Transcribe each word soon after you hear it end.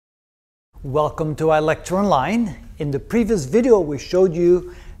Welcome to our lecture online. In the previous video we showed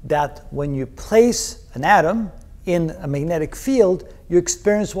you that when you place an atom in a magnetic field, you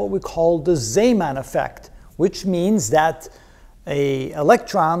experience what we call the Zeeman effect, which means that an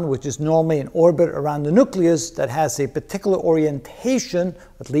electron, which is normally in orbit around the nucleus, that has a particular orientation,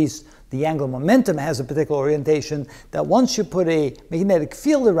 at least the angular momentum has a particular orientation, that once you put a magnetic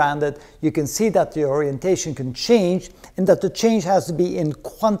field around it, you can see that the orientation can change, and that the change has to be in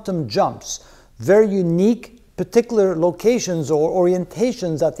quantum jumps, very unique particular locations or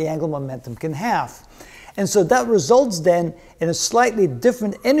orientations that the angular momentum can have. And so that results then in a slightly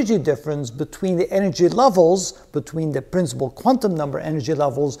different energy difference between the energy levels, between the principal quantum number energy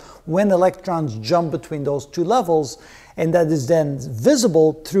levels, when electrons jump between those two levels, and that is then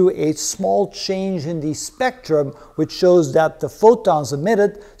visible through a small change in the spectrum, which shows that the photons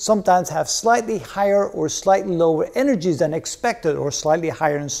emitted sometimes have slightly higher or slightly lower energies than expected, or slightly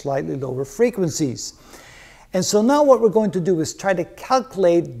higher and slightly lower frequencies. And so now what we're going to do is try to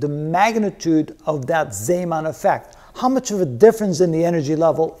calculate the magnitude of that Zeeman effect. How much of a difference in the energy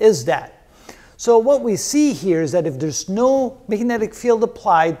level is that? So what we see here is that if there's no magnetic field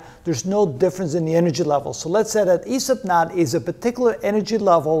applied, there's no difference in the energy level. So let's say that E sub naught is a particular energy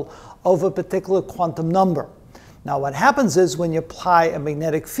level of a particular quantum number. Now what happens is when you apply a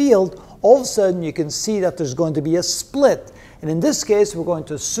magnetic field, all of a sudden you can see that there's going to be a split. And in this case, we're going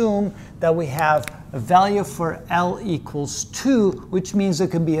to assume that we have a value for L equals 2, which means there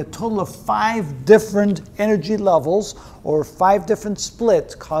can be a total of 5 different energy levels or 5 different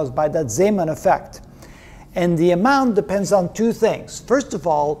splits caused by that Zeeman effect. And the amount depends on 2 things. First of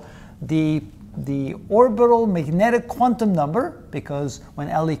all, the orbital magnetic quantum number, because when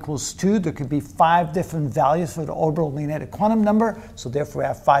L equals 2, there could be 5 different values for the orbital magnetic quantum number, so therefore we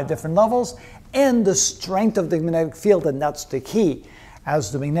have 5 different levels, and the strength of the magnetic field, and that's the key.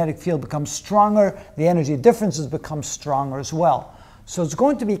 As the magnetic field becomes stronger, the energy differences become stronger as well. So it's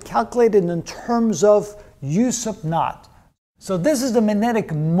going to be calculated in terms of U sub naught. So this is the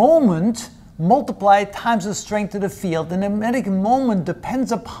magnetic moment multiplied times the strength of the field, and the magnetic moment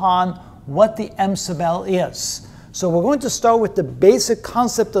depends upon what the m sub L is. So we're going to start with the basic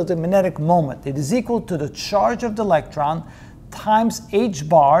concept of the magnetic moment. It is equal to the charge of the electron times h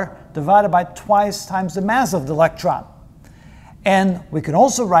bar divided by twice times the mass of the electron. And we can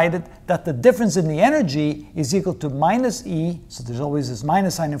also write it that the difference in the energy is equal to minus E, so there's always this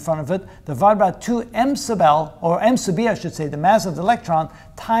minus sign in front of it, divided by 2 m sub L, or m sub B I should say, the mass of the electron,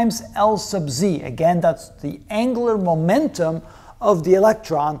 times L sub Z. Again, that's the angular momentum of the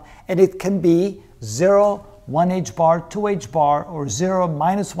electron, and it can be 0, 1h bar, 2h bar, or 0,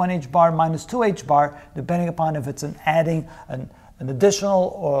 minus 1h bar, minus 2h bar, depending upon if it's adding an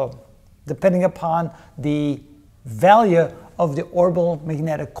additional, or depending upon the value of the orbital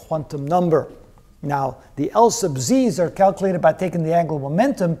magnetic quantum number. Now, the L sub z's are calculated by taking the angular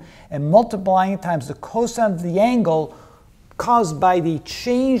momentum and multiplying times the cosine of the angle caused by the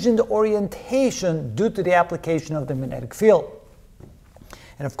change in the orientation due to the application of the magnetic field.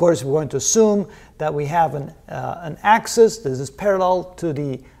 And of course, we're going to assume that we have an axis that is parallel to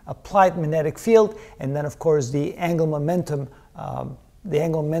the applied magnetic field, and then of course the angular momentum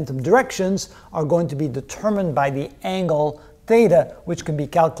directions are going to be determined by the angle theta, which can be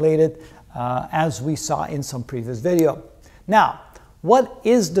calculated as we saw in some previous video. Now, what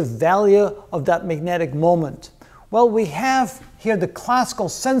is the value of that magnetic moment? Well, we have here the classical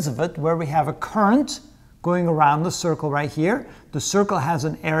sense of it, where we have a current going around the circle right here. The circle has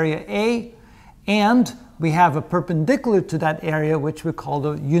an area A, and we have a perpendicular to that area, which we call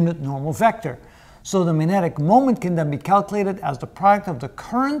the unit normal vector. So the magnetic moment can then be calculated as the product of the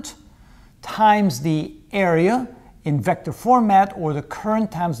current times the area in vector format, or the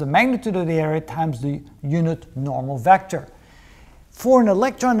current times the magnitude of the area times the unit normal vector. For an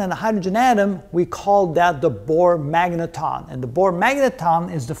electron and a hydrogen atom, we call that the Bohr Magneton. And the Bohr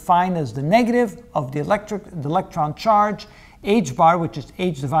Magneton is defined as the negative of the electron charge, h bar, which is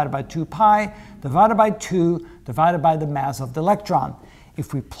h divided by 2 pi, divided by 2, divided by the mass of the electron.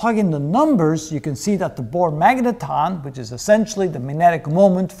 If we plug in the numbers, you can see that the Bohr Magneton, which is essentially the magnetic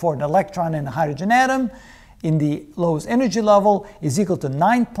moment for an electron and a hydrogen atom, in the lowest energy level is equal to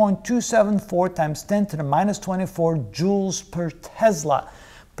 9.274 times 10 to the minus 24 joules per Tesla.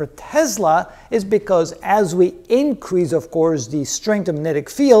 Per Tesla is because as we increase, of course, the strength of magnetic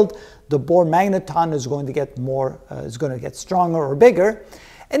field, the Bohr Magneton is going to get stronger or bigger.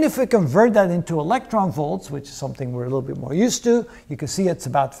 And if we convert that into electron volts, which is something we're a little bit more used to, you can see it's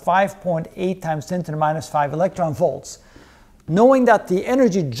about 5.8 times 10 to the minus 5 electron volts. Knowing that the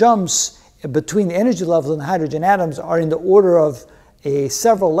energy jumps between the energy levels in hydrogen atoms are in the order of a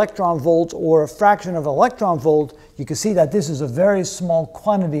several electron volts or a fraction of an electron volt, you can see that this is a very small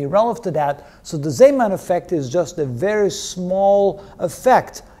quantity relative to that. So the Zeeman effect is just a very small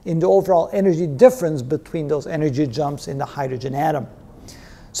effect in the overall energy difference between those energy jumps in the hydrogen atom.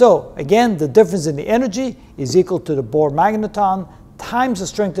 So again, the difference in the energy is equal to the Bohr Magneton times the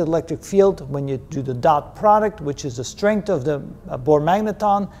strength of the electric field when you do the dot product, which is the strength of the Bohr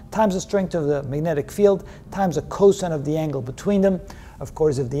Magneton times the strength of the magnetic field times the cosine of the angle between them. Of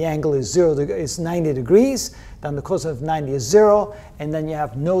course, if the angle is 90 degrees, then the cosine of 90 is 0, and then you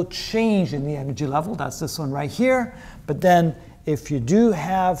have no change in the energy level. That's this one right here. But then if you do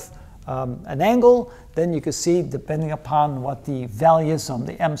have an angle, then you can see, depending upon what the value is on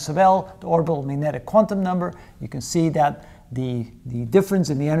the m sub L, the orbital magnetic quantum number, you can see that the difference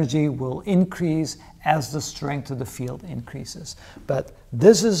in the energy will increase as the strength of the field increases. But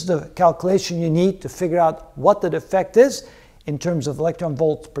this is the calculation you need to figure out what the effect is in terms of electron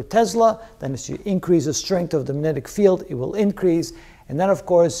volts per Tesla. Then as you increase the strength of the magnetic field, it will increase. And then, of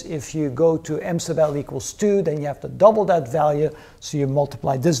course, if you go to m sub L equals 2, then you have to double that value. So you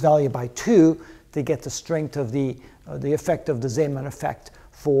multiply this value by 2 to get the strength of the effect of the Zeeman effect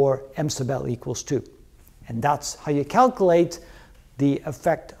for m sub L equals 2. And that's how you calculate the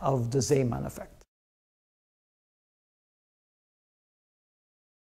effect of the Zeeman effect.